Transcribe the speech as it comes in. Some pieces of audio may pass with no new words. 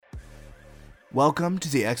Welcome to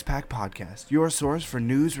the X-Pac Podcast, your source for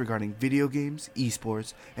news regarding video games,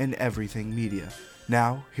 esports, and everything media.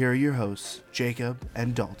 Now, here are your hosts, Jacob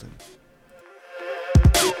and Dalton.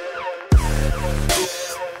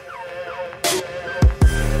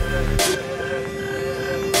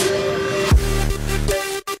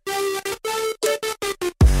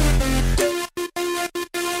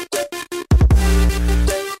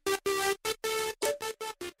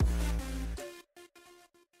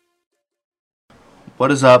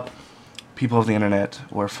 What is up, people of the internet?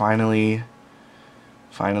 We're finally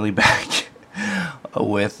back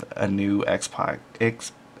with a new X-Pac.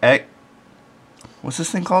 What's this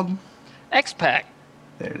thing called? X-Pac.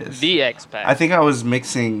 There it is. The X-Pac. I think I was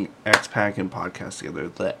mixing X-Pac and podcast together.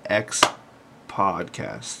 The X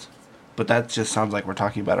Podcast. But that just sounds like we're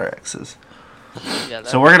talking about our exes. Yeah,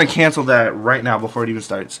 So we're going to cancel that right now before it even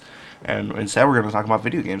starts. And instead we're going to talk about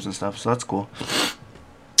video games and stuff. So that's cool.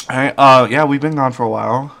 Alright, yeah, we've been gone for a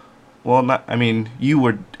while. Well, you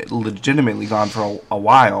were legitimately gone for a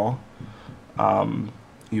while.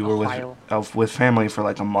 You were with family for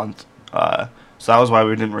like a month. So that was why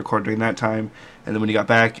we didn't record during that time. And then when you got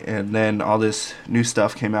back, and then all this new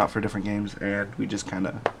stuff came out for different games, and we just kind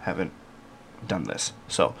of haven't done this.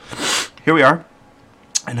 So here we are,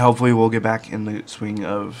 and hopefully we'll get back in the swing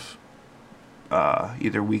of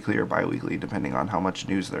either weekly or bi-weekly, depending on how much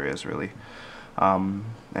news there is, really.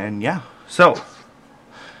 And yeah, so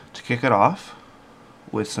to kick it off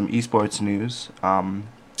with some esports news,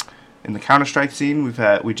 in the Counter-Strike scene,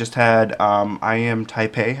 we just had I Am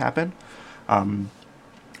Taipei happen, and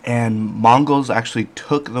Mongols actually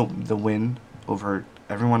took the win over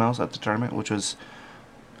everyone else at the tournament, which was,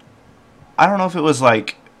 I don't know if it was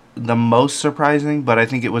like the most surprising, but I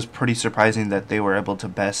think it was pretty surprising that they were able to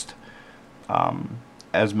best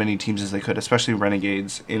as many teams as they could, especially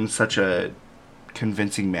Renegades, in such a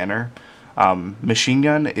convincing manner. Machine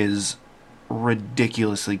Gun is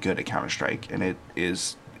ridiculously good at Counter-Strike, and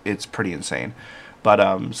it's pretty insane.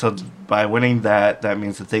 But so by winning that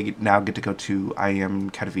means that they now get to go to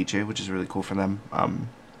IEM Katowice, which is really cool for them. You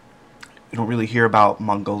don't really hear about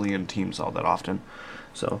Mongolian teams all that often,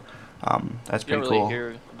 so that's pretty cool. You don't really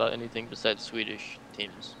hear about anything besides Swedish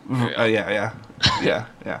teams. Yeah.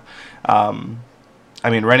 I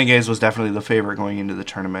mean, Renegades was definitely the favorite going into the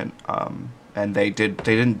tournament. And they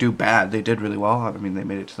didn't do bad. They did really well. I mean, they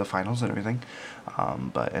made it to the finals and everything.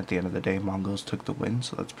 But at the end of the day, Mongols took the win,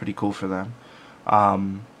 so that's pretty cool for them.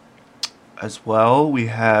 As well, we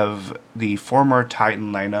have the former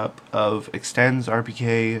Titan lineup of Extends,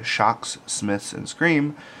 RPK, Shocks, Smiths, and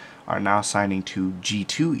Scream are now signing to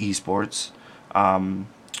G2 Esports.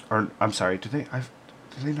 Or I'm sorry, do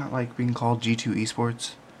they not like being called G2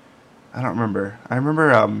 Esports? I don't remember. I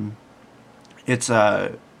remember it's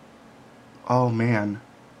oh man,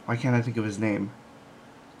 why can't I think of his name?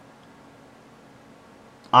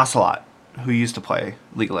 Ocelot, who used to play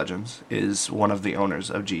League of Legends, is one of the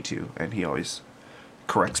owners of G2, and he always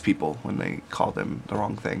corrects people when they call them the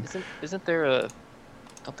wrong thing. Isn't there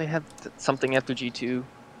don't they have something after G2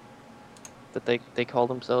 that they call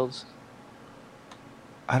themselves?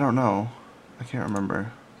 I don't know. I can't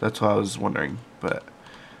remember. That's what I was wondering, but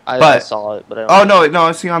I saw it, but I don't know. No,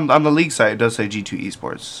 I see on the league site it does say G2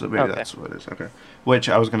 Esports, so maybe that's what it is. Okay. Which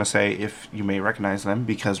I was going to say, if you may recognize them,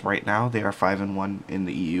 because right now they are 5-1 in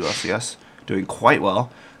the EU LCS, doing quite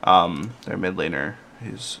well. Their mid laner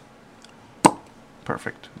is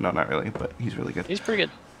perfect. No, not really, but he's really good. He's pretty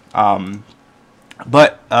good.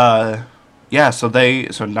 Yeah,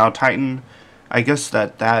 so now Titan, I guess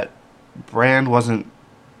that brand wasn't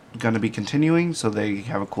going to be continuing, so they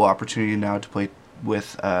have a cool opportunity now to play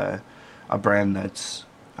with a brand that's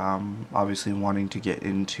obviously wanting to get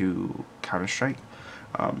into Counter-Strike,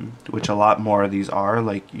 which a lot more of these are.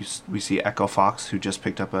 Like we see Echo Fox, who just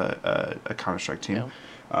picked up a Counter-Strike team,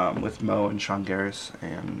 with Mo and Sean Garris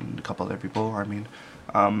and a couple other people.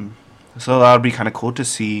 So that would be kind of cool to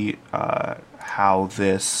see how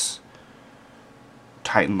this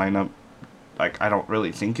Titan lineup. Like, I don't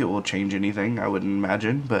really think it will change anything. I wouldn't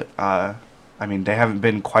imagine, but they haven't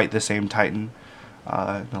been quite the same Titan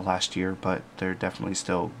in the last year, but they're definitely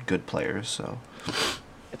still good players. So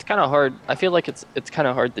it's kind of hard. I feel like it's kind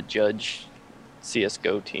of hard to judge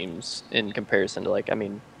CS:GO teams in comparison to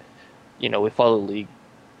we follow the league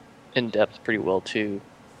in depth pretty well too,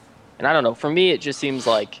 and I don't know. For me, it just seems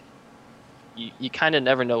like you kind of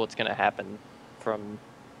never know what's going to happen from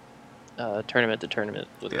tournament to tournament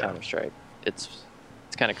with Counter-Strike. It's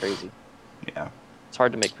kind of crazy. Yeah, it's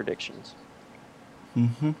hard to make predictions.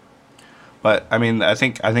 Mm-hmm. But I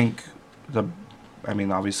think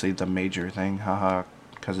obviously the major thing,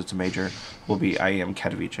 because it's a major, will be IEM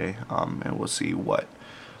Katowice, and we'll see what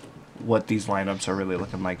these lineups are really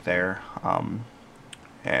looking like there,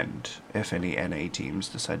 and if any NA teams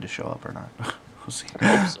decide to show up or not. We'll see.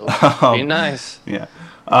 I hope so. Be nice. Yeah.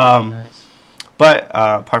 Be nice. But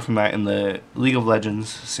apart from that, in the League of Legends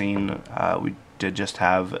scene, we did just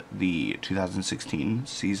have the 2016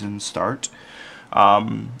 season start,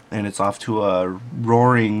 and it's off to a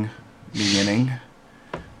roaring beginning,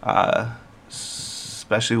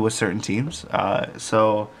 especially with certain teams.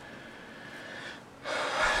 So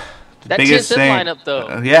the That biggest TSM thing, lineup,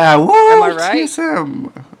 though. yeah, woo, Am I right?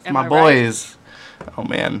 TSM, Am my I boys. Oh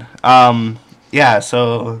man, yeah.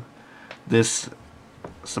 So this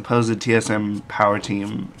supposed TSM power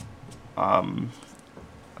team,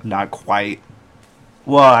 not quite.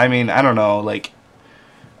 Well, I mean, I don't know. Like,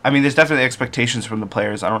 I mean, there's definitely expectations from the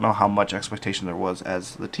players. I don't know how much expectation there was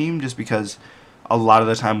as the team, just because a lot of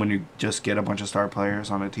the time when you just get a bunch of star players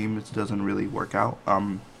on a team, it doesn't really work out.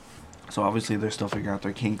 So obviously they're still figuring out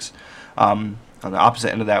their kinks. On the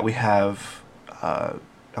opposite end of that, we have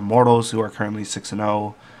Immortals, who are currently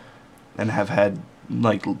 6-0 and have had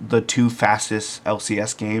like the 2 fastest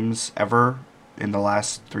LCS games ever in the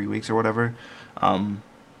last 3 weeks or whatever.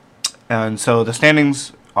 And so the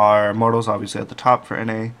standings are Immortals obviously at the top for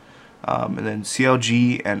NA, and then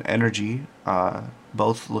CLG and Energy,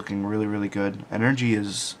 both looking really, really good. Energy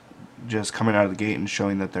is just coming out of the gate and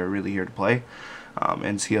showing that they're really here to play,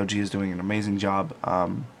 and CLG is doing an amazing job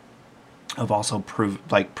of also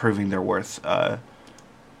proving their worth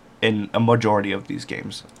in a majority of these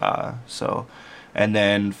games. And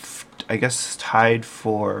then I guess tied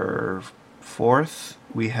for 4th,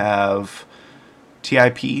 we have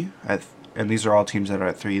TIP, and these are all teams that are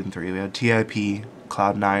at 3-3. We have TIP,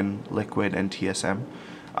 Cloud9, Liquid, and TSM.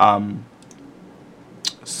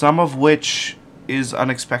 Some of which is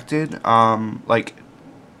unexpected. Like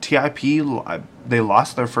TIP, they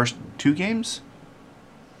lost their first 2 games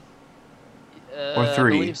or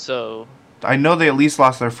 3. I believe so. I know they at least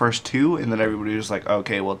lost their first 2, and then everybody was like,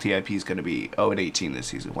 okay, well, TIP is going to be 0-18 this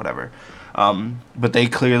season, whatever. But they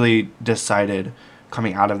clearly decided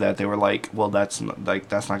coming out of that, they were like, well, that's not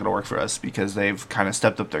going to work for us, because they've kind of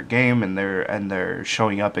stepped up their game, and they're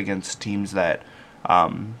showing up against teams that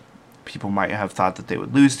people might have thought that they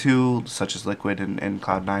would lose to, such as Liquid and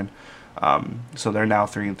Cloud9. So they're now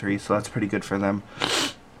 3-3, so that's pretty good for them.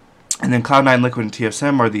 And then Cloud9, Liquid, and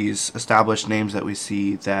TSM are these established names that we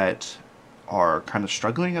see that are kind of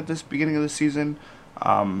struggling at this beginning of the season.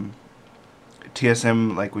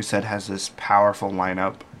 TSM, like we said, has this powerful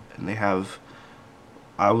lineup, and they have,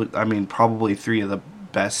 probably 3 of the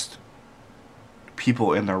best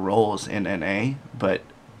people in their roles in NA, but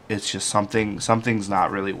it's just something's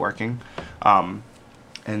not really working. And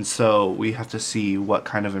so we have to see what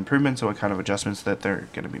kind of improvements or what kind of adjustments that they're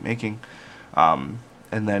going to be making.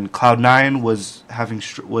 And then Cloud9 was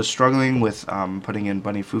struggling with putting in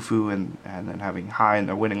Bunny Fufu and then having High, and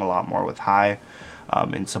they're winning a lot more with High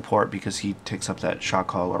in support, because he takes up that shot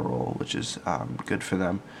caller role, which is good for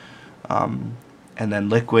them. And then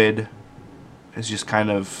Liquid is just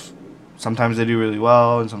kind of, sometimes they do really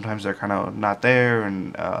well and sometimes they're kind of not there,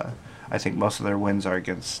 and I think most of their wins are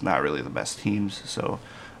against not really the best teams, so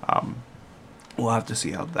we'll have to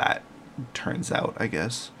see how that turns out, I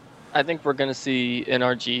guess. I think we're going to see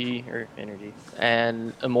NRG or Energy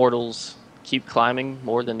and Immortals keep climbing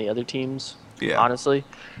more than the other teams, honestly.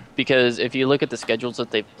 Because if you look at the schedules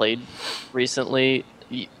that they've played recently,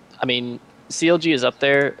 I mean, CLG is up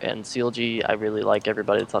there, and CLG, I really like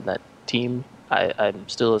everybody that's on that team. I'm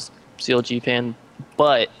still a CLG fan,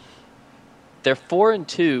 but they're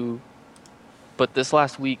 4-2, but this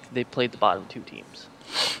last week they played the bottom 2 teams.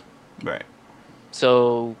 Right.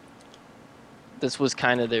 So this was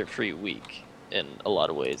kind of their free week in a lot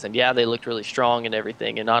of ways. And yeah, they looked really strong and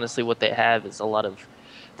everything. And honestly, what they have is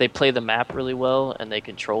they play the map really well and they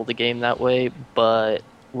control the game that way. But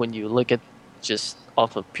when you look at just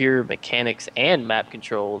off of pure mechanics and map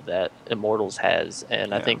control that Immortals has,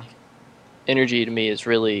 and I think Energy to me is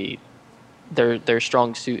really their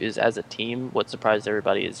strong suit is as a team. What surprised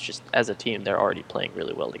everybody is just as a team, they're already playing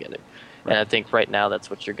really well together. Right. And I think right now that's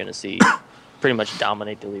what you're going to see pretty much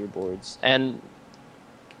dominate the leaderboards. And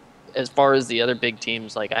as far as the other big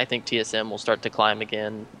teams, like I think TSM will start to climb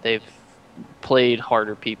again. They've played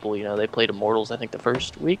harder people. You know, they played Immortals, I think, the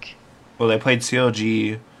first week. Well, they played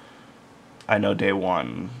CLG, I know, day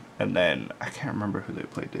 1, and then I can't remember who they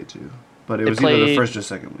played day 2. But it was either the first or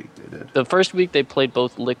second week they did. The first week they played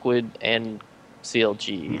both Liquid and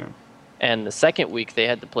CLG. Yeah. And the second week they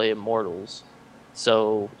had to play Immortals.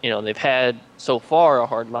 So, you know, they've had so far a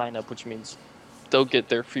hard lineup, which means they'll get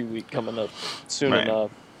their free week coming up soon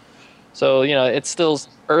enough. So it's still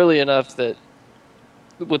early enough that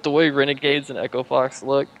with the way Renegades and Echo Fox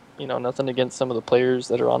look, nothing against some of the players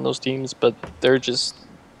that are on those teams, but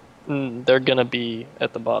they're gonna be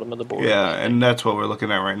at the bottom of the board. Yeah, I and think. that's what we're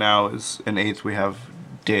looking at right now. Is in eighth we have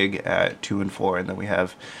Dig at 2 and 4, and then we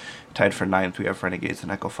have tied for ninth. We have Renegades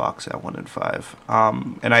and Echo Fox at 1 and 5.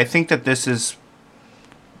 And I think that this is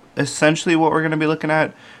essentially what we're going to be looking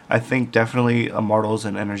at. I think definitely Immortals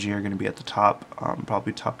and Energy are going to be at the top,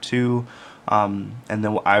 probably top two. And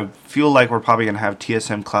then I feel like we're probably going to have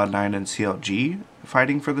TSM, Cloud9, and CLG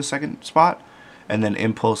fighting for the second spot. And then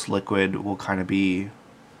Impulse, Liquid will kind of be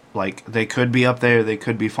like, they could be up there, they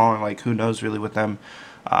could be falling, like who knows really with them.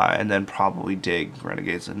 And then probably Dig,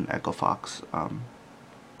 Renegades, and Echo Fox.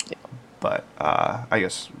 But I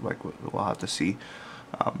guess like we'll have to see.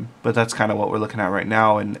 But that's kind of what we're looking at right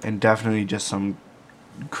now, and definitely just some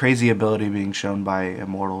crazy ability being shown by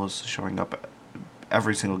Immortals, showing up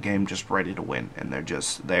every single game just ready to win, and they're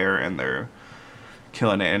just there and they're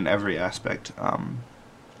killing it in every aspect.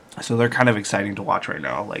 So they're kind of exciting to watch right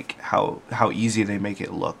now, like how easy they make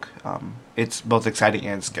it look. It's both exciting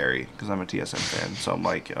and scary because I'm a TSM fan, so I'm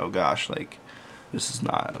like, oh gosh, like this is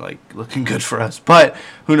not like looking good for us. But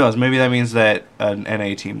who knows? Maybe that means that an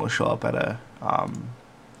NA team will show up at a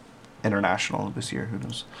international this year. Who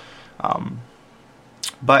knows?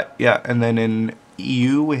 But yeah, and then in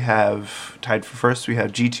EU we have tied for first. We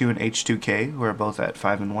have G2 and H2K, who are both at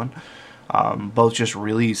 5-1. Both just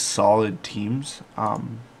really solid teams.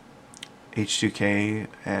 H2K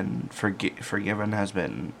and Forgiven has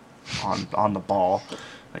been on the ball.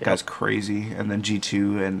 That guy's crazy. And then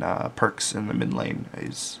G2 and Perks in the mid lane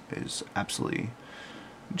is absolutely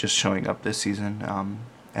just showing up this season.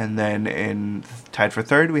 And then in tied for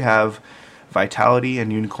third, we have Vitality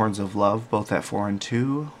and Unicorns of Love, both at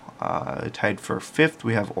 4-2. Tied for fifth,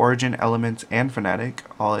 we have Origin, Elements, and Fnatic,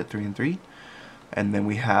 all at 3-3. And then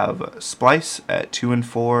we have Splice at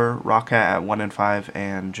 2-4, Roccat at 1-5,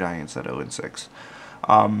 and Giants at 0-6.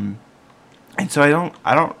 And so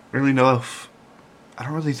I don't really know if I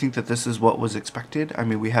don't really think that this is what was expected. I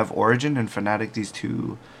mean, we have Origin and Fnatic, these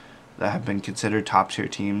two that have been considered top tier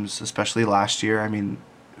teams, especially last year. I mean,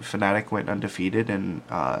 Fnatic went undefeated in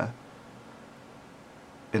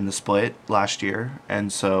the split last year,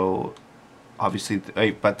 and so obviously,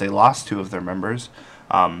 but they lost two of their members,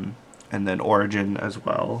 and then Origin as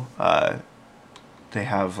well. They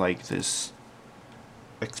have like this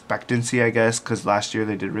expectancy, I guess, because last year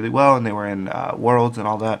they did really well and they were in Worlds and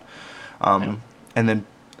all that. And then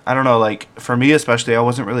I don't know, like for me especially, I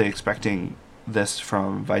wasn't really expecting this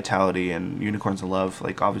from Vitality and Unicorns of Love.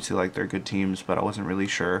 Like obviously, like they're good teams, but I wasn't really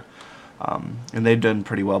sure. And they've done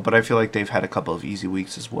pretty well, but I feel like they've had a couple of easy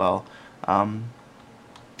weeks as well.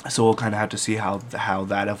 So we'll kind of have to see how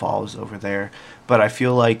that evolves over there. But I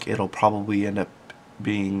feel like it'll probably end up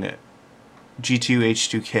being G2,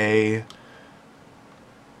 H2K,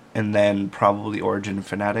 and then probably Origin and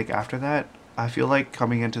Fnatic after that. I feel like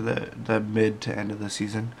coming into the mid to end of the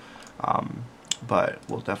season. But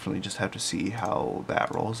we'll definitely just have to see how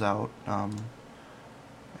that rolls out. And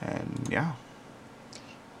yeah.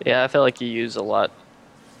 Yeah, I feel like you use a lot.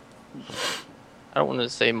 I don't want to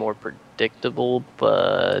say more predictable,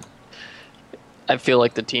 but I feel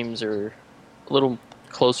like the teams are a little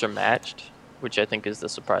closer matched, which I think is the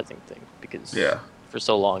surprising thing because for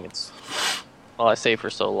so long well, I say for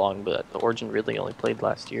so long, but the Origin really only played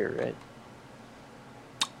last year, right?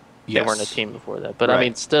 Yes. They weren't a team before that, but Right. I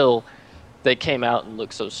mean, still, they came out and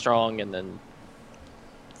looked so strong, and then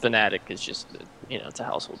Fnatic is just it's a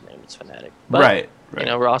household name. It's Fnatic, but, right.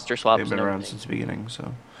 roster swaps. They've been and around everything. since the beginning,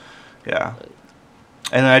 so yeah.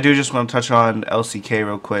 And then I do just want to touch on LCK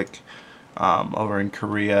real quick. Over in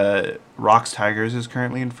Korea, Rocks Tigers is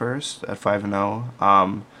currently in first at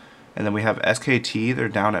 5-0. And then we have SKT. They're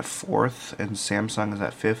down at fourth, and Samsung is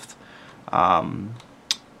at fifth.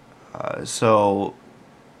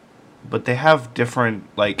 But they have different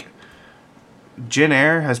like. Jin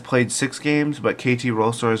Air has played 6 games, but KT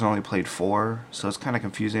Rolster has only played 4, so it's kind of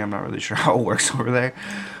confusing. I'm not really sure how it works over there,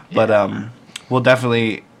 but we'll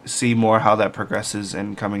definitely see more how that progresses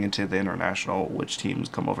and coming into the international, which teams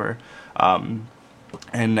come over,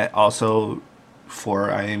 and also for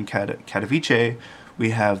IM Katowice, we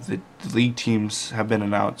have the league teams have been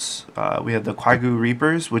announced. We have the Kwaigu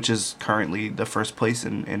Reapers, which is currently the first place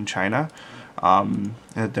in China.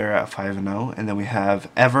 They're at 5-0, and then we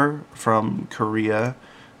have Ever from Korea,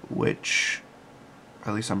 which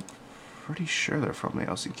at least I'm pretty sure they're from the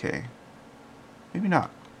LCK. Maybe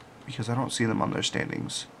not, because I don't see them on their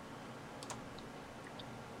standings.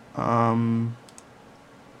 I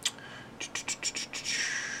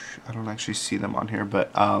don't actually see them on here,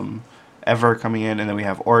 but ever coming in, and then we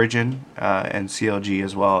have Origin and CLG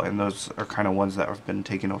as well, and those are kind of ones that have been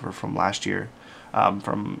taken over from last year,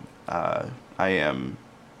 from IM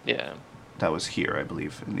Yeah. that was here, I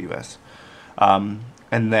believe, in the U.S. And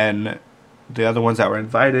then the other ones that were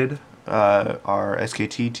invited are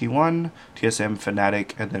SKT T1, TSM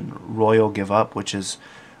Fnatic, and then Royal Give Up, which is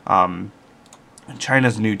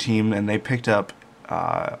China's new team, and they picked up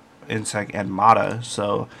Insec and Mata,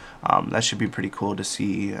 so that should be pretty cool to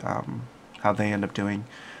see how they end up doing.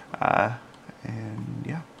 And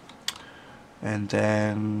yeah. And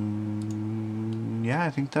then, yeah, I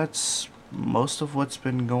think that's most of what's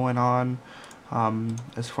been going on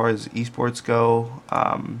as far as esports go.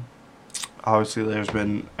 Obviously, there's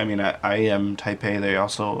been, I mean, I am Taipei. They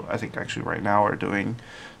also, I think, actually right now are doing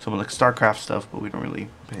some of the StarCraft stuff, but we don't really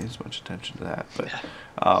pay as much attention to that. But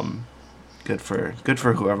good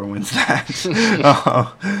for whoever wins that.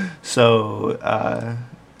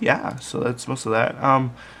 Yeah, so that's most of that. I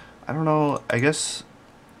don't know. I guess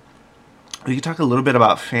we could talk a little bit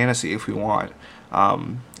about fantasy if we want.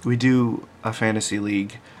 We do a fantasy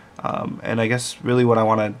league, and I guess really what I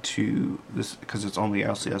wanted to this because it's only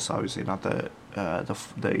LCS, obviously not the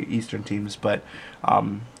Eastern teams, but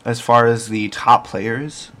as far as the top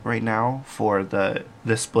players right now for the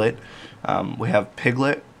split, we have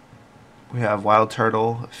Piglet, we have Wild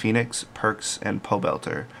Turtle, Phoenix, Perks, and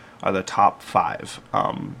Pobelter are the top 5.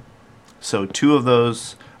 So 2 of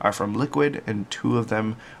those are from Liquid, and 2 of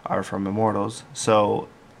them are from Immortals. So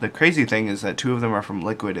the crazy thing is that 2 of them are from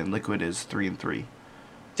Liquid, and Liquid is 3-3.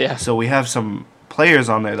 Yeah. So we have some players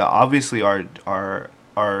on there that obviously are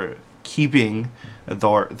keeping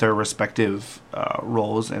their respective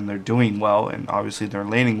roles, and they're doing well, and obviously they're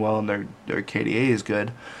laning well, and their KDA is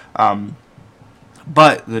good.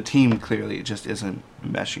 But the team clearly just isn't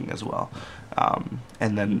meshing as well.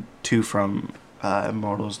 And then 2 from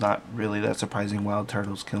Immortals, not really that surprising. Wild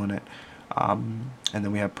Turtle's killing it. And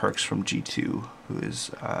then we have Perks from G2, who is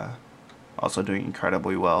also doing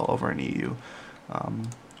incredibly well over in EU.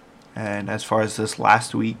 And as far as this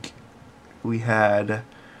last week, we had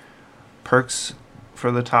Perks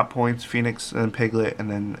for the top points, Phoenix and Piglet, and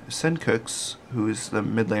then Sencooks, who is the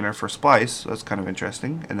mid laner for Splice. So that's kind of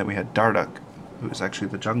interesting. And then we had Darduck, who is actually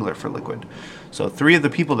the jungler for Liquid. So 3 of the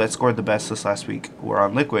people that scored the best this last week were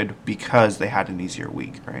on Liquid because they had an easier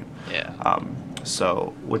week, right? Yeah.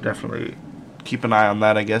 So we'll definitely keep an eye on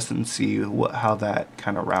that, I guess, and see how that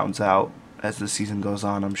kind of rounds out as the season goes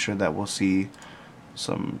on. I'm sure that we'll see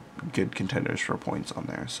some good contenders for points on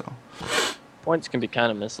there. So Points can be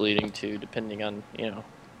kind of misleading too, depending on,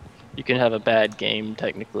 you can have a bad game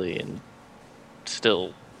technically and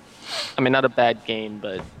still, I mean, not a bad game,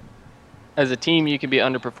 but as a team you can be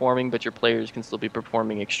underperforming, but your players can still be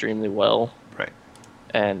performing extremely well. right.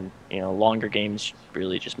 And, longer games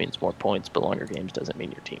really just means more points, but longer games doesn't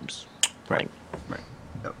mean your team's Right. playing. Right.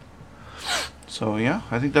 Yep. So yeah,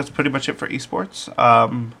 I think that's pretty much it for esports.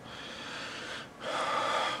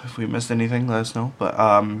 If we missed anything, let us know.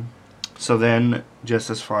 But so then, just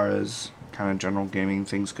as far as kind of general gaming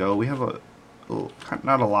things go, we have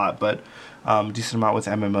not a lot, but decent amount with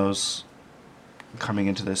MMOs coming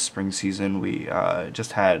into this spring season. We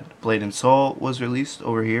just had Blade and Soul was released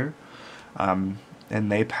over here. And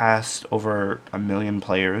they passed over 1 million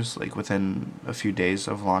players like within a few days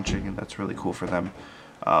of launching, and that's really cool for them.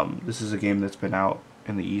 This is a game that's been out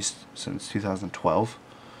in the East since 2012,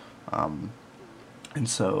 and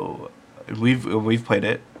so we've played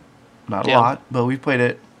it, not a lot, but we've played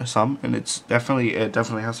it some, and it definitely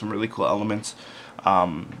has some really cool elements.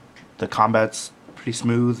 The combat's pretty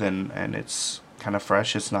smooth, and it's kind of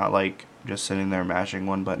fresh. It's not like just sitting there mashing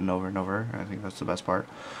one button over and over. I think that's the best part.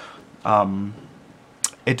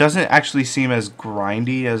 It doesn't actually seem as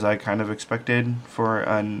grindy as I kind of expected for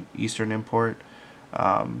an Eastern import.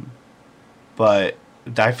 But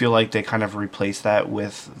I feel like they kind of replaced that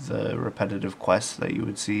with the repetitive quests that you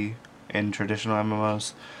would see in traditional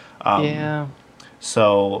MMOs. Yeah.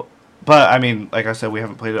 So, but I mean, like I said, we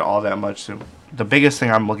haven't played it all that much. So the biggest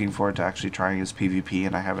thing I'm looking forward to actually trying is PvP,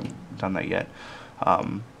 and I haven't done that yet.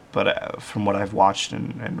 But from what I've watched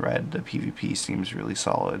and read, the PvP seems really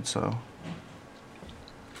solid. So.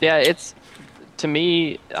 Yeah, it's, to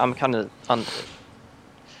me, I'm kind of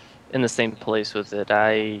in the same place with it.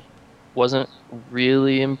 I wasn't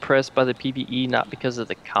really impressed by the PvE, not because of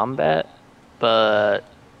the combat, but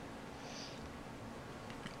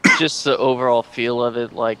just the overall feel of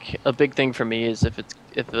it. Like, a big thing for me is if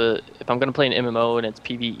I'm gonna play an MMO and it's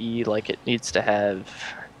PvE, like, it needs to have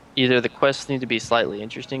either the quests need to be slightly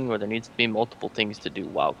interesting, or there needs to be multiple things to do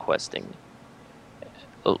while questing.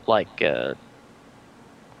 Like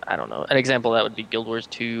I don't know. An example of that would be Guild Wars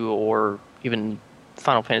 2 or even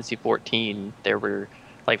Final Fantasy 14. There were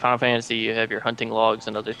like Final Fantasy, you have your hunting logs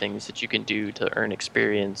and other things that you can do to earn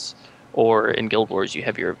experience. Or in Guild Wars, you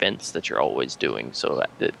have your events that you're always doing, so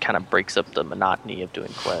it kind of breaks up the monotony of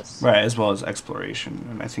doing quests. Right, as well as exploration,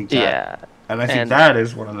 and I think Yeah, and that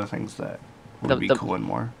is one of the things that the would be the cool and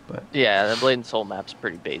more. But yeah, the Blade and Soul map's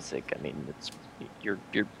pretty basic. I mean, it's you're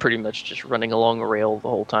pretty much just running along a rail the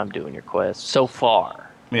whole time doing your quests so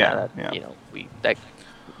far. yeah, That, yeah, we that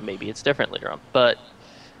maybe it's different later on, but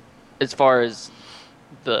as far as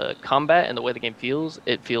the combat and the way the game feels,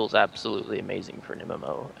 it feels absolutely amazing for an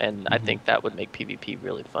MMO, and I think that would make PvP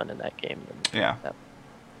really fun in that game. And yeah. that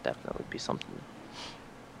definitely would be something.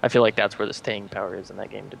 I feel like that's where the staying power is in that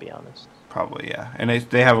game, to be honest. Probably, yeah. And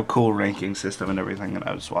they have a cool ranking system and everything, and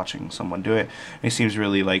I was watching someone do it. It seems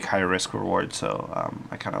really like high risk reward, so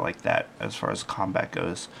I kind of like that as far as combat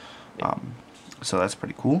goes. So that's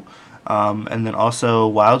pretty cool. And then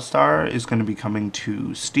also WildStar is going to be coming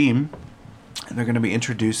to Steam, and they're going to be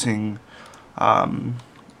introducing some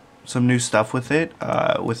new stuff with it,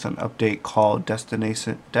 with an update called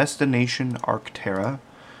Destination Arctera.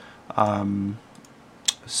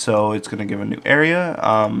 So it's going to give a new area,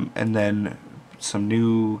 and then some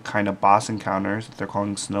new kind of boss encounters that they're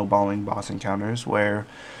calling snowballing boss encounters, where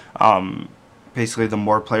basically the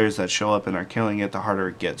more players that show up and are killing it, the harder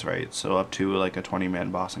it gets, right? So up to like a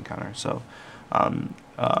 20-man boss encounter. So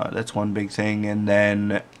that's one big thing. And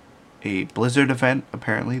then a Blizzard event,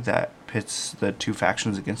 apparently, that pits the two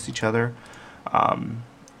factions against each other.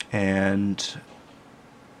 And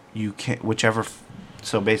you can't,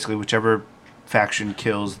 so basically whichever faction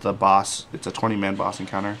kills the boss, it's a 20-man boss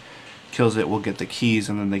encounter, kills it, will get the keys,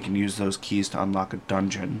 and then they can use those keys to unlock a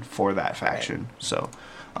dungeon for that faction. So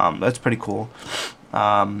that's pretty cool.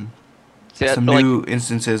 Some new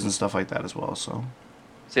instances and stuff like that as well. So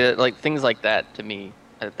like things like that, to me,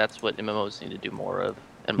 that's what MMOs need to do more of,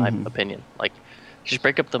 in my opinion. Like, just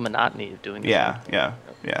break up the monotony of doing. Yeah.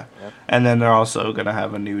 And then they're also gonna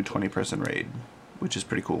have a new 20-person raid, which is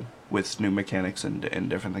pretty cool, with new mechanics and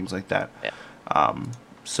different things like that. Yeah.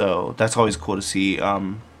 So that's always cool to see.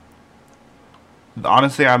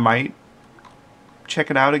 Honestly, I might check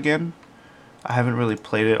it out again. I haven't really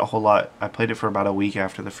played it a whole lot. I played it for about a week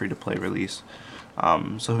after the free-to-play release.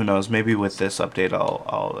 So who knows? Maybe with this update,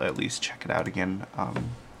 I'll at least check it out again.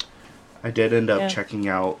 I did end up checking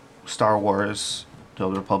out Star Wars: The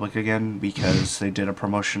Old Republic again, because they did a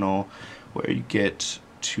promotional where you get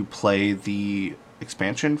to play the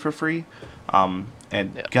expansion for free.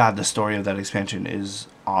 God, the story of that expansion is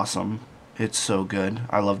awesome. It's so good.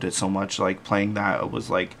 I loved it so much. Like, playing that, it was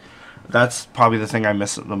like, that's probably the thing I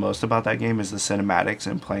miss the most about that game, is the cinematics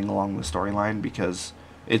and playing along the storyline, because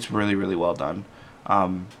it's really, really well done.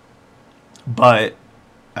 But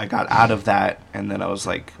I got out of that, and then I was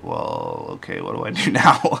like, well, okay, what do I do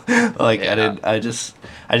now? Like, I just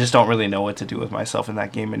don't really know what to do with myself in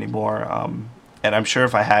that game anymore. And I'm sure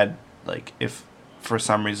if I had, like, if for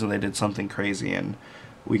some reason they did something crazy and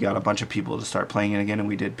we got a bunch of people to start playing it again, and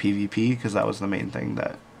we did PvP, because that was the main thing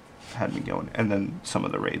that had me going, and then some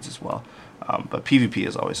of the raids as well. But PvP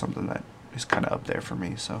is always something that is kind of up there for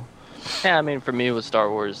me. So yeah, I mean, for me with Star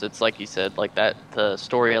Wars, it's like you said, like that the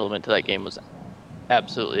story element to that game was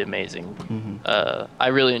absolutely amazing. I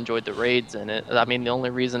really enjoyed the raids in it. I mean, the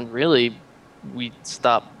only reason really we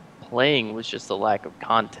stopped playing was just the lack of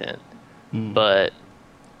content. But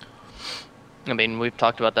I mean, we've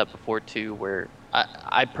talked about that before too, where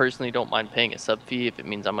I personally don't mind paying a sub fee if it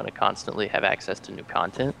means I'm going to constantly have access to new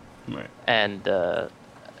content. Right. And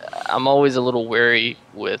I'm always a little wary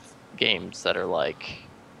with games that are like,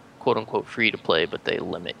 quote unquote, free to play, but they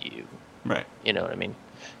limit you. Right. You know what I mean?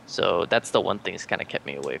 So that's the one thing that's kind of kept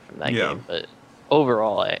me away from that game. But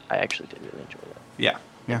overall, I actually did really enjoy that.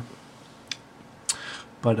 Yeah.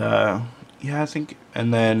 But I think,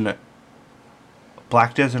 and then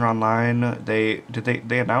Black Desert Online, they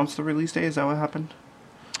announce the release date? Is that what happened?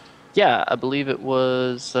 Yeah, I believe it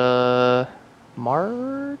was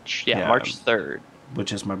March. Yeah, March 3rd.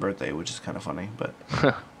 Which is my birthday, which is kind of funny, but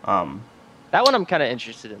that one I'm kind of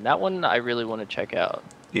interested in. That one I really want to check out.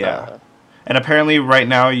 Yeah. And apparently right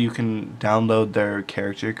now you can download their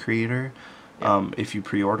character creator if you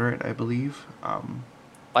pre-order it, I believe.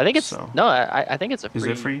 I think it's I think it's a free. Is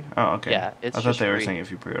it free? Oh, okay. Yeah, it's I thought they were free. saying if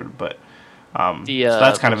you pre-ordered, but so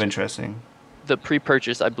that's kind of interesting. The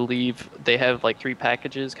pre-purchase, I believe they have like 3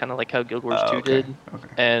 packages, kind of like how Guild Wars 2 did. Okay.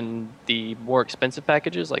 And the more expensive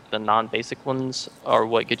packages, like the non-basic ones, are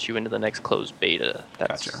what gets you into the next closed beta.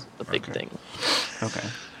 That's the big thing. Okay.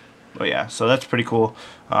 Well, yeah, so that's pretty cool.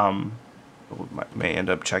 We may end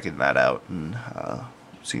up checking that out and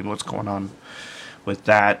seeing what's going on with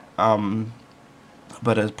that.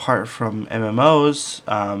 But apart from MMOs,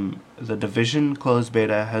 the Division closed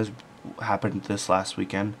beta has happened this last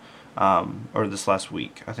weekend, or this last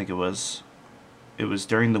week. I think it was. It was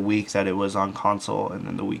during the week that it was on console, and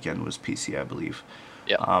then the weekend was PC, I believe.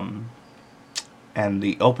 Yeah. And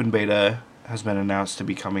the open beta has been announced to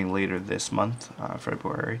be coming later this month,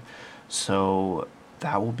 February. So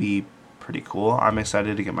that will be pretty cool. I'm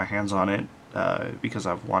excited to get my hands on it because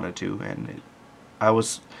I've wanted to, and I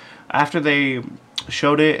was after they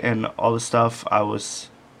showed it and all the stuff. I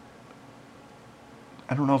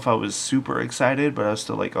don't know if I was super excited, but I was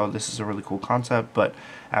still like, oh, this is a really cool concept. But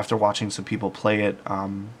after watching some people play it,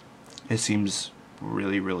 it seems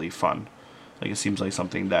really, really fun. Like, it seems like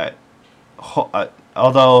something that,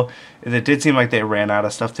 although it did seem like they ran out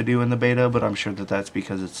of stuff to do in the beta, but I'm sure that that's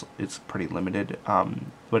because it's pretty limited.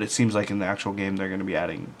 But it seems like in the actual game they're going to be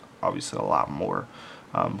adding, obviously, a lot more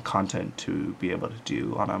content to be able to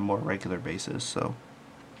do on a more regular basis. So.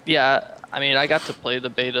 Yeah, I mean, I got to play the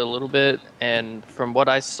beta a little bit, and from what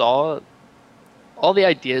I saw, all the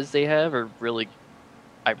ideas they have are really,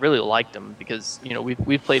 I really liked them because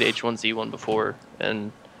we've played H1Z1 before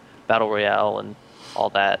and Battle Royale and all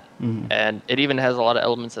that, and it even has a lot of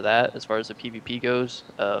elements of that as far as the PvP goes.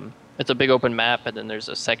 It's a big open map, and then there's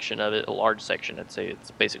a section of it, a large section. I'd say it's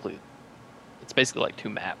basically like two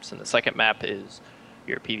maps, and the second map is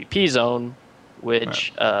your PvP zone,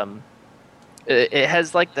 which. Right. It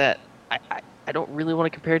has like that. I don't really want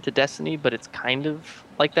to compare it to Destiny, but it's kind of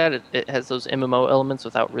like that. It has those MMO elements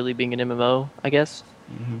without really being an MMO, I guess,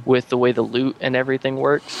 with the way the loot and everything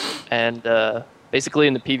works. And basically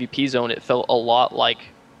in the PvP zone, it felt a lot like,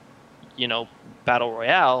 Battle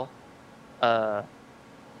Royale,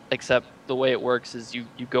 except the way it works is you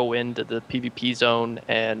go into the PvP zone,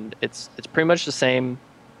 and it's pretty much the same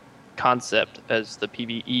concept as the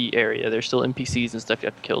PvE area. There's still NPCs and stuff you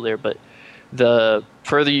have to kill there, but the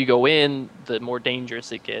further you go in, the more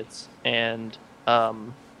dangerous it gets. And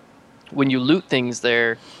when you loot things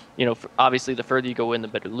there, obviously the further you go in, the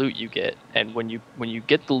better loot you get. And when you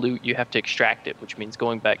get the loot, you have to extract it, which means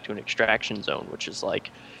going back to an extraction zone, which is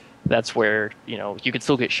like, that's where, you can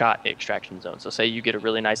still get shot in extraction zone. So say you get a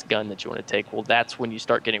really nice gun that you want to take. Well, that's when you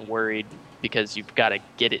start getting worried because you've got to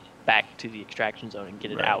get it back to the extraction zone and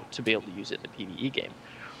get it out to be able to use it in the PvE game.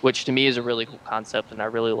 Which to me is a really cool concept, and I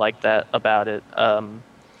really like that about it.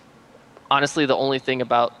 Honestly, the only thing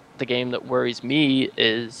about the game that worries me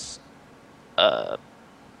is kind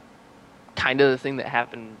of the thing that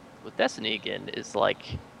happened with Destiny again, is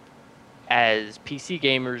like, as PC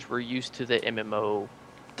gamers, we're used to the MMO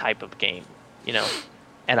type of game,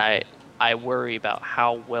 and I worry about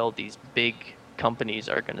how well these big companies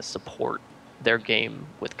are going to support their game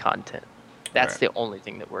with content. That's the only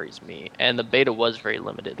thing that worries me. And the beta was very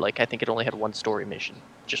limited. Like, I think it only had one story mission,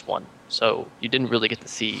 just one. So you didn't really get to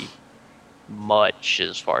see much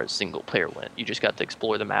as far as single player went. You just got to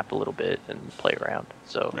explore the map a little bit and play around.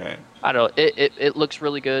 So I don't know. It looks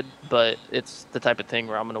really good, but it's the type of thing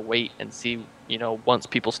where I'm going to wait and see, once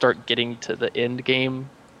people start getting to the end game,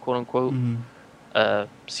 quote unquote,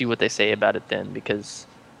 see what they say about it then, because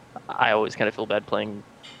I always kind of feel bad playing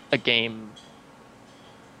a game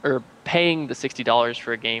or paying the $60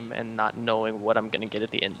 for a game and not knowing what I'm going to get at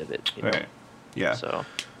the end of it. Right. Yeah. So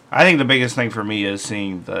I think the biggest thing for me is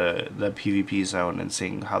seeing the PvP zone and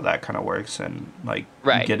seeing how that kind of works, and like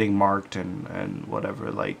getting marked and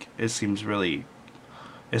whatever. Like, it seems like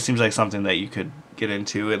something that you could get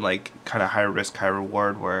into, and like kind of high risk, high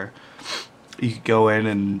reward, where you could go in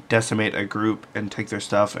and decimate a group and take their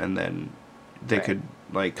stuff, and then they could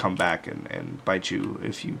like come back and bite you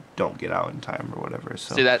if you don't get out in time or whatever.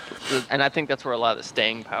 So see that, and I think that's where a lot of the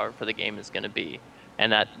staying power for the game is going to be,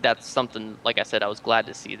 and that's something. Like I said, I was glad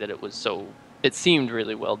to see that it seemed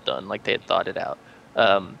really well done, like they had thought it out.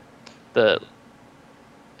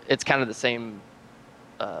 It's kind of the same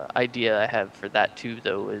idea I have for that too,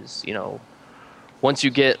 though. Is once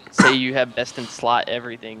you say you have best in slot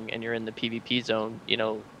everything and you're in the PvP zone,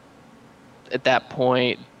 at that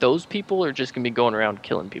point, those people are just going to be going around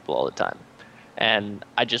killing people all the time. And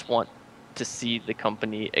I just want to see the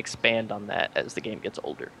company expand on that as the game gets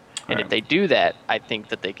older. And if they do that, I think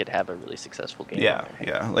that they could have a really successful game.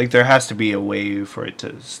 Yeah. Like, there has to be a way for it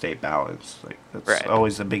to stay balanced. Like, that's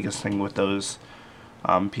always the biggest thing with those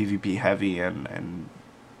PvP heavy and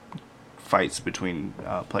fights between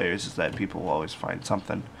players, is that people will always find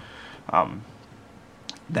something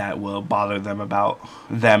that will bother them about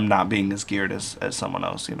them not being as geared as someone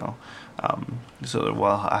else, so there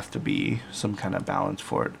will have to be some kind of balance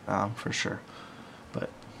for it, for sure. But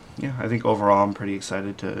yeah, I think overall I'm pretty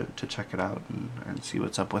excited to check it out and see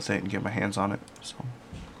what's up with it and get my hands on it.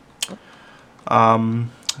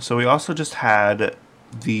 So we also just had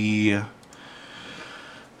the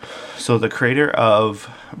the creator of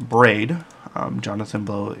Braid, Jonathan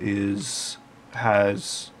Blow,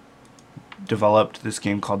 has developed this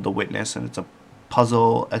game called The Witness, and it's a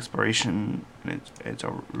puzzle exploration, and it's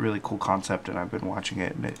a really cool concept, and I've been watching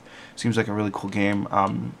it, and it seems like a really cool game.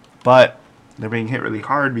 But they're being hit really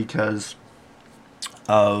hard because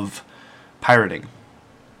of pirating.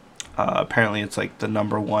 Apparently, it's like the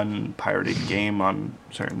 #1 pirated game on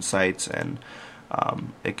certain sites, and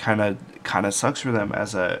it kind of sucks for them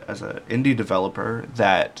as a indie developer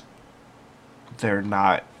that they're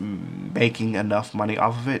not making enough money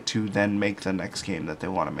off of it to then make the next game that they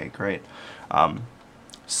want to make, right?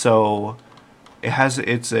 So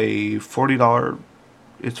it's a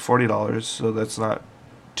 $40, so that's not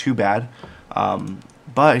too bad.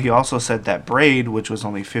 But he also said that Braid, which was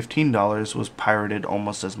only $15, was pirated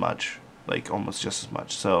almost as much, like almost just as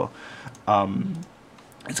much. So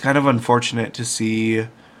it's kind of unfortunate to see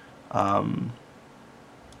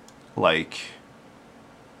like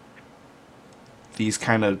these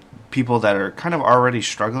kind of people that are kind of already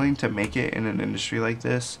struggling to make it in an industry like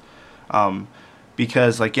this.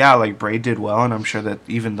 Because like Braid did well, and I'm sure that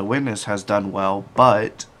even The Witness has done well,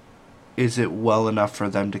 but is it well enough for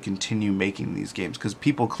them to continue making these games? Because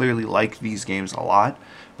people clearly like these games a lot,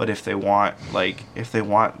 but if they want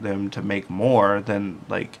them to make more, then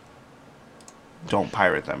like don't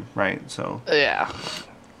pirate them, right? So Yeah.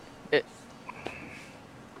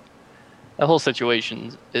 The whole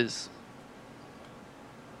situation is,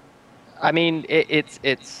 I mean,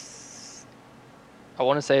 it's I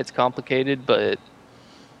want to say it's complicated, but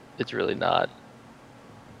it's really not.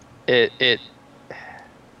 The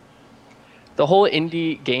whole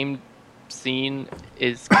indie game scene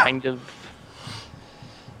is kind of,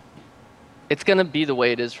 it's going to be the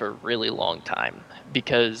way it is for a really long time,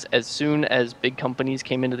 because as soon as big companies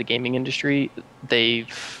came into the gaming industry,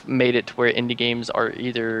 they've made it to where indie games are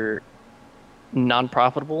either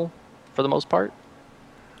non-profitable for the most part,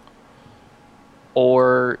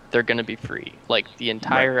 or they're going to be free. Like the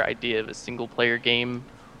entire idea of a single player game,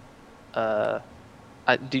 do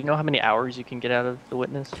you know how many hours you can get out of The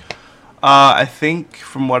Witness? I think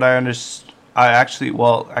from what I understand, I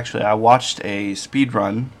watched a speed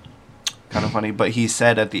run. Kind of funny, but he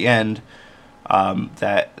said at the end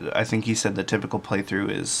that I think he said the typical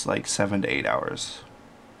playthrough is like 7 to 8 hours.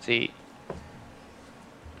 See,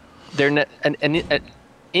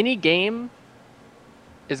 any game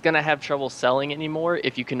is gonna have trouble selling anymore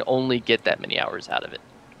if you can only get that many hours out of it,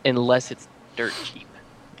 unless it's dirt cheap.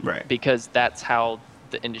 Right. Because that's how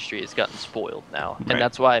the industry has gotten spoiled now, and Right.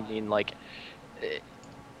 that's why I mean, like,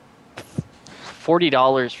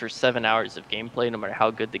 $40 for 7 hours of gameplay, no matter how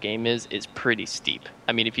good the game is pretty steep.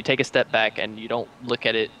 I mean, if you take a step back and you don't look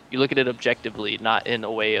at it, you look at it objectively, not in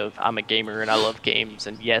a way of I'm a gamer and I love games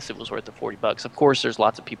and yes, it was worth the $40. Of course, there's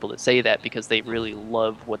lots of people that say that because they really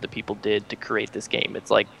love what the people did to create this game.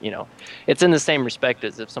 It's like, it's in the same respect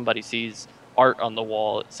as if somebody sees art on the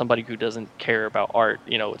wall, somebody who doesn't care about art,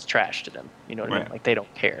 it's trash to them. You know what I mean? Like, they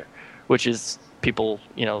don't care, which is people,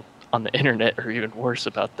 on the internet are even worse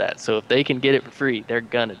about that. So if they can get it for free, they're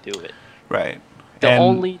gonna do it. Right. The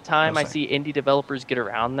only time I see indie developers get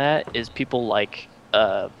around that is people like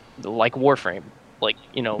Warframe. Like,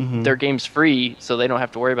 their game's free, so they don't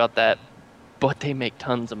have to worry about that, but they make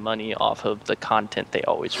tons of money off of the content they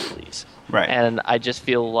always release. Right. And I just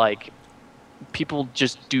feel like people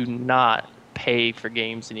just do not pay for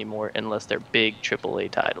games anymore unless they're big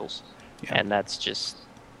AAA titles. Yeah. And that's just,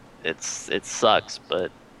 it sucks,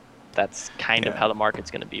 but that's kind of how the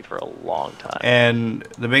market's going to be for a long time. And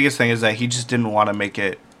the biggest thing is that he just didn't want to make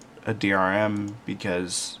it a DRM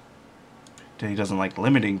because he doesn't like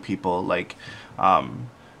limiting people. Like,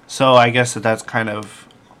 so I guess that's kind of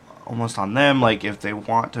almost on them. Like, if they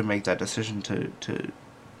want to make that decision to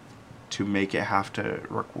make it have to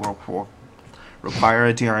require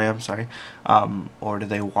a DRM, sorry, or do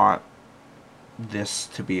they want this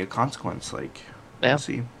to be a consequence? Like, we'll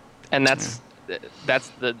see. And that's the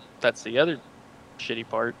other shitty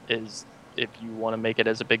part is if you want to make it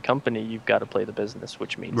as a big company, you've got to play the business,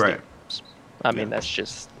 which means games. I mean, that's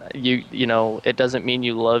just it doesn't mean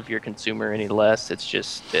you love your consumer any less. It's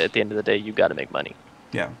just at the end of the day, you've got to make money.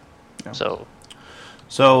 Yeah. So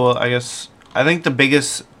I think the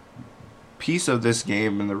biggest piece of this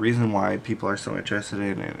game and the reason why people are so interested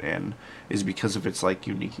in it and is because of its like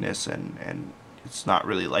uniqueness and it's not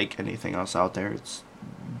really like anything else out there. It's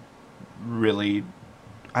really,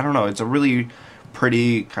 I don't know, it's a really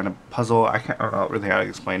pretty kind of puzzle. I don't know really how to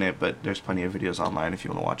explain it, but there's plenty of videos online if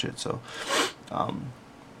you want to watch it. So,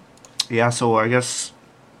 yeah. So I guess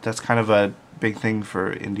that's kind of a big thing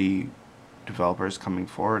for indie developers coming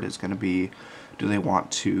forward is going to be, do they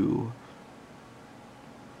want to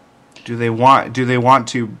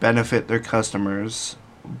benefit their customers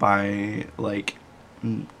by like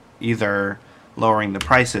either lowering the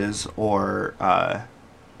prices or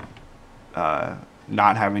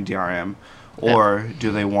not having DRM, or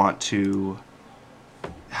do they want to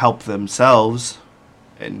help themselves,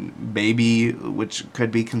 and maybe, which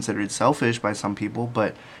could be considered selfish by some people,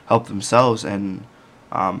 but help themselves, and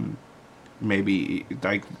maybe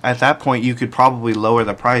like at that point you could probably lower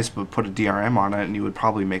the price but put a DRM on it and you would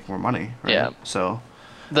probably make more money, right? Yeah. So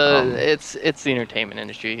it's the entertainment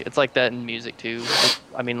industry. It's like that in music too.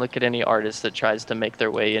 I mean, look at any artist that tries to make their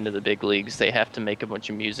way into the big leagues. They have to make a bunch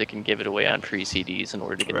of music and give it away on free CDs in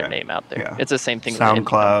order to get their name out there. Yeah. It's the same thing with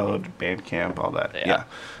SoundCloud, Bandcamp, all that. Yeah.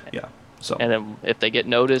 So and then if they get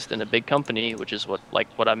noticed in a big company, which is what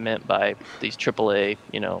I meant by these AAA,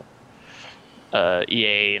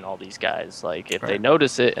 EA and all these guys, like if they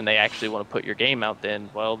notice it and they actually want to put your game out, then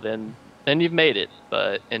you've made it.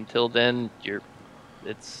 But until then,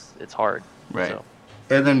 it's hard. Right. So.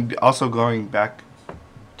 And then also going back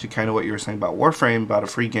to kind of what you were saying about Warframe, about a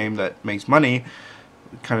free game that makes money,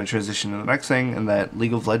 kind of transition to the next thing, and that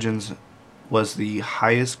League of Legends was the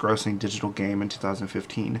highest grossing digital game in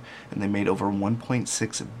 2015, and they made over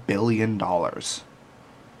 $1.6 billion.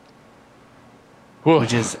 Whoa.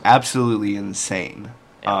 Which is absolutely insane.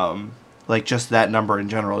 Yeah. Like just that number in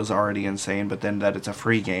general is already insane, but then that it's a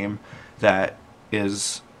free game that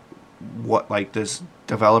is what, like, this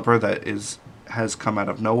developer that has come out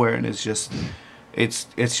of nowhere and is just it's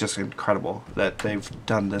just incredible that they've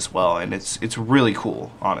done this well, and it's really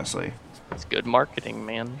cool, honestly. It's good marketing,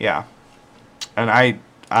 man. Yeah. And I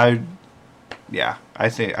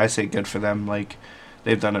say good for them. Like,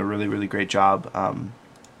 they've done a really, really great job.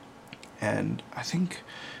 And I think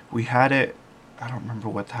we had it. I don't remember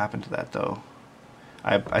what happened to that though.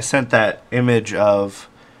 I sent that image of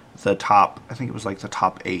the top. I think it was like the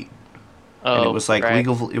top 8. Oh, and it was like right.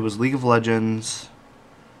 League of Legends.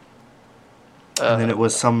 And then it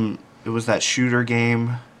was that shooter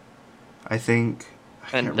game, I think.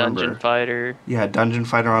 And Dungeon Fighter. Yeah, Dungeon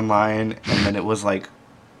Fighter Online, and then it was like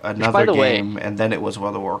another game, and then it was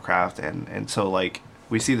World of Warcraft, and so like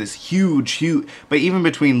we see this huge, but even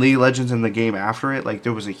between League of Legends and the game after it, like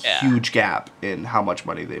there was a huge gap in how much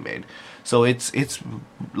money they made. So it's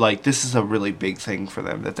like this is a really big thing for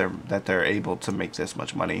them that they're able to make this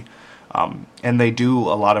much money. And they do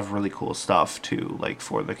a lot of really cool stuff too, like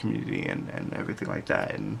for the community and everything like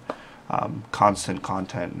that, and constant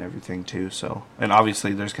content and everything too. So, and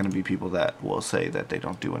obviously there's going to be people that will say that they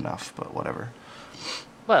don't do enough, but whatever.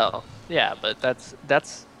 Well, yeah, but that's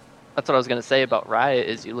what I was going to say about Riot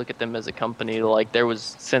is you look at them as a company, like there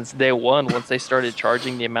was since day one, once they started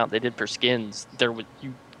charging the amount they did for skins, there was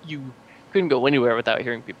you couldn't go anywhere without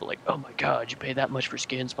hearing people like, oh my god, you pay that much for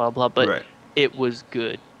skins, blah blah. But It was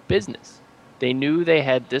good business. They knew they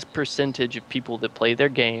had this percentage of people that play their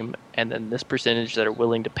game, and then this percentage that are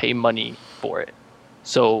willing to pay money for it.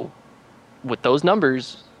 So with those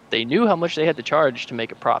numbers, they knew how much they had to charge to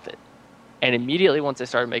make a profit. And immediately once they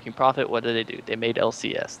started making profit, what did they do? They made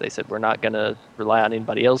LCS. They said, we're not going to rely on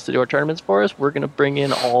anybody else to do our tournaments for us. We're going to bring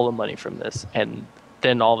in all the money from this. And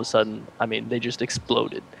then all of a sudden, I mean, they just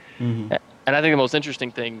exploded. Mm-hmm. And I think the most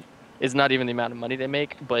interesting thing is not even the amount of money they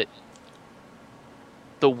make, but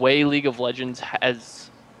the way League of Legends has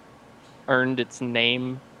earned its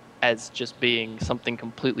name as just being something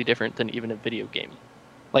completely different than even a video game.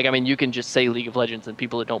 Like, I mean, you can just say League of Legends and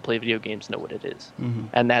people that don't play video games know what it is. Mm-hmm.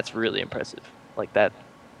 And that's really impressive. Like, that,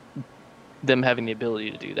 them having the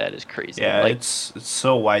ability to do that is crazy. Yeah, like, it's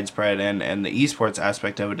so widespread, and the esports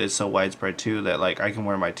aspect of it is so widespread, too, that, like, I can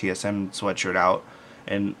wear my TSM sweatshirt out,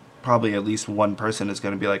 and probably at least one person is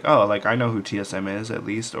going to be like, oh, like, I know who TSM is, at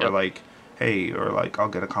least, or, like, hey, or, like, I'll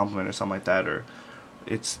get a compliment or something like that, or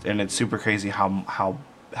it's super crazy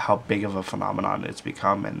how big of a phenomenon it's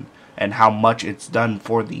become, and how much it's done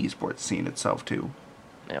for the esports scene itself too.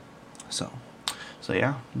 Yep. So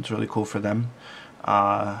yeah, it's really cool for them,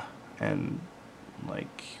 and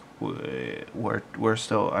like we're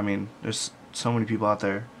still. I mean, there's so many people out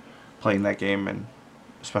there playing that game, and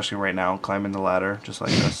especially right now, climbing the ladder just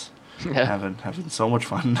like us, having so much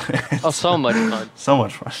fun. So much fun. So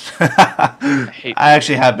much fun. I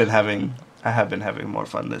actually have been having more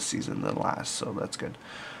fun this season than last, so that's good.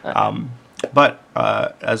 But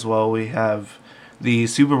as well, we have the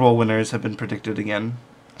Super Bowl winners have been predicted again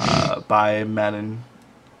by Madden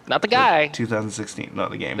Not the guy. 2016,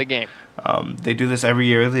 not the game. The game. They do this every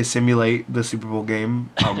year. They simulate the Super Bowl game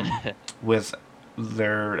with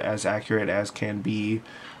their as accurate as can be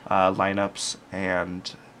lineups,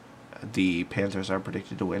 and the Panthers are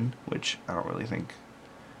predicted to win, which I don't really think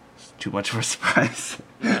is too much of a surprise.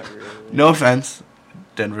 Not really. No offense,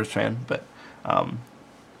 Denver's fan, but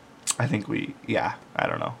I think I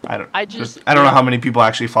don't know. I don't know how many people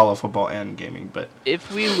actually follow football and gaming, but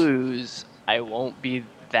If we lose, I won't be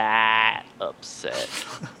that upset.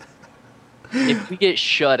 If we get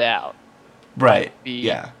shut out, right, be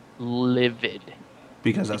yeah, livid.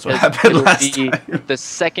 because that's what Because happened it'll last be time. the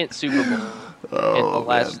second Super Bowl in the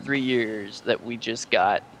last man. 3 years that we just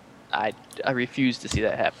got. I refuse to see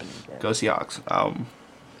that happen again. Go Seahawks.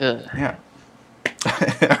 Ugh. Yeah.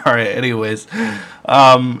 All right. Anyways,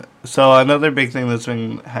 so another big thing that's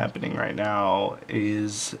been happening right now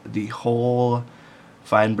is the whole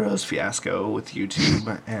Fine Bros fiasco with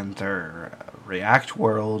YouTube and their React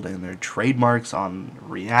world and their trademarks on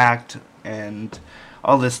React and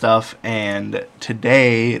all this stuff. And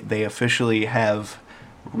today they officially have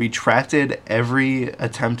retracted every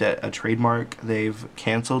attempt at a trademark. They've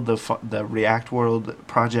canceled the React World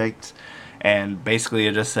project, and basically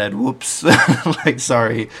it just said, "Whoops, like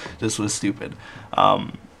sorry, this was stupid."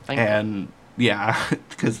 And yeah,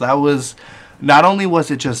 because that was not only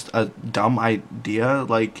was it just a dumb idea,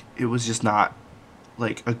 like it was just not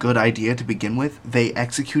like a good idea to begin with. They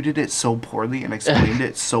executed it so poorly and explained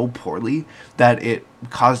it so poorly that it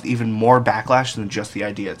caused even more backlash than just the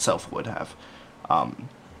idea itself would have.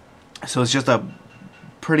 So it's just a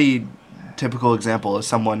pretty typical example of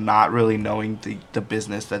someone not really knowing the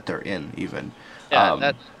business that they're in, even.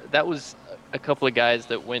 Yeah, that was a couple of guys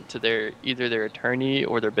that went to either their attorney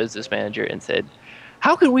or their business manager and said,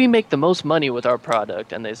 "How can we make the most money with our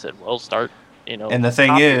product?" And they said, "Well, start, And the thing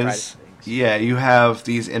copywriting is, things." yeah, you have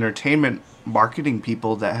these entertainment marketing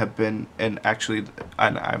people that have been, and actually,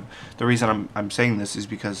 the reason I'm saying this is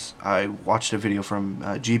because I watched a video from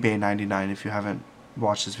GBay99. If you haven't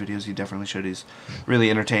watched his videos, you definitely should. He's really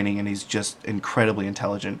entertaining, and he's just incredibly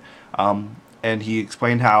intelligent. And he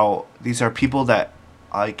explained how these are people that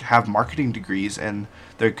like have marketing degrees and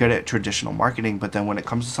they're good at traditional marketing, but then when it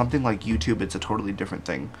comes to something like YouTube, it's a totally different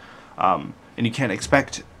thing. And you can't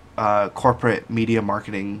expect corporate media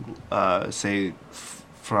marketing, say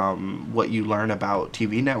from what you learn about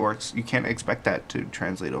TV networks, you can't expect that to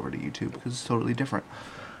translate over to YouTube because it's totally different.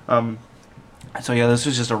 So yeah, this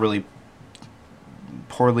was just a really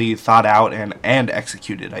poorly thought out and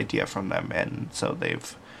executed idea from them, and so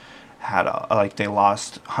they've had they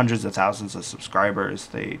lost hundreds of thousands of subscribers.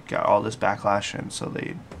 They got all this backlash, and so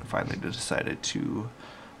they finally decided to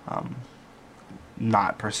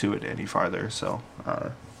not pursue it any farther. So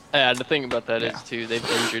Yeah, the thing about that Yeah. is too, they've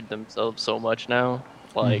injured themselves so much now.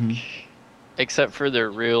 Like, Mhm. except for their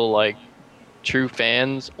real true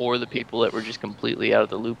fans or the people that were just completely out of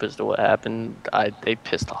the loop as to what happened, they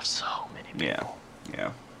pissed off so many people.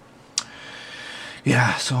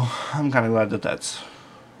 Yeah, so I'm kind of glad that that's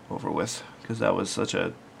over with, because that was such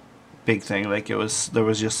a big thing. Like there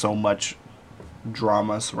was just so much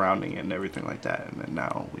drama surrounding it and everything like that, and then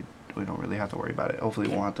now we don't really have to worry about it. Hopefully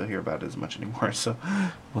we won't have to hear about it as much anymore, so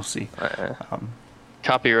we'll see.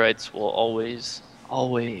 Copyrights will always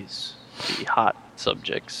be hot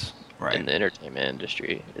subjects Right. in the entertainment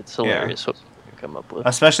industry. It's hilarious what we can come up with.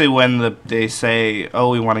 Especially when they say, "Oh,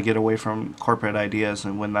 we want to get away from corporate ideas,"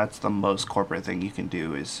 and when that's the most corporate thing you can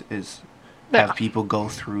do is Yeah. have people go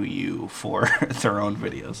through you for their own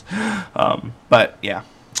videos. But yeah,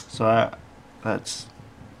 so that's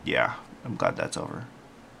I'm glad that's over.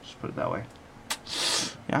 Just put it that way.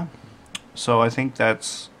 Yeah. So I think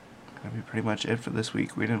that's gonna be pretty much it for this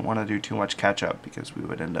week. We didn't want to do too much catch up because we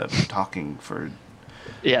would end up talking for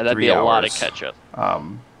Yeah, that'd 3 be a lot of hours. catch up.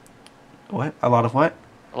 What? A lot of what?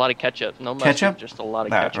 A lot of catch up. No Ketchup? mustard, just a lot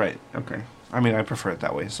of ketchup. Right. Okay. I mean, I prefer it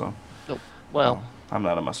that way. So. Well, I'm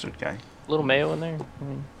not a mustard guy. a little mayo in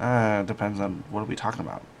there. Depends on what are we talking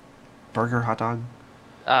about. Burger, hot dog.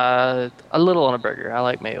 A little on a burger. I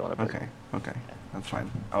like mayo on a burger. Okay, that's fine.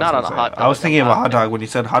 Not on a hot I was dog, thinking of I'm a not hot dog when you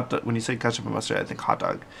said when you said ketchup and mustard. I think hot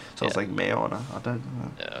dog. So it's Yeah. like mayo on a hot dog.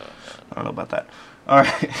 No. I don't know about that. All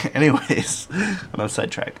right. Anyways, on a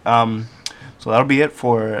sidetrack. So that'll be it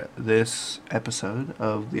for this episode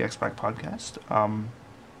of the X-Pac podcast.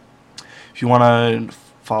 If you want to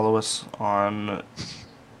follow us on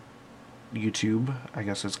YouTube, I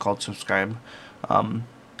guess it's called subscribe.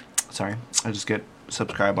 Sorry, I just get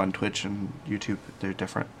subscribe on Twitch and YouTube. They're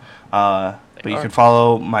different. But you are. can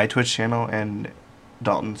follow my Twitch channel and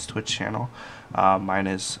Dalton's Twitch channel. Mine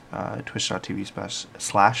is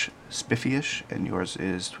twitch.tv/spiffyish, and yours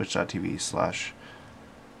is twitch.tv/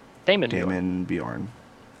 Damon Bjorn.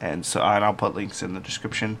 And so, and I'll put links in the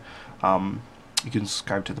description. You can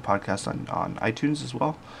subscribe to the podcast on iTunes as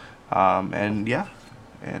well. And yeah,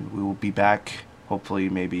 and we will be back hopefully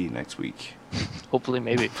maybe next week. Hopefully,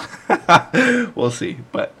 maybe. We'll see.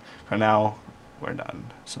 But for now, we're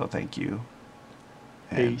done. So thank you.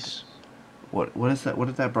 And Peace. what is that? What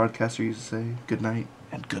did that broadcaster used to say? Good night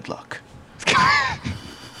and good luck.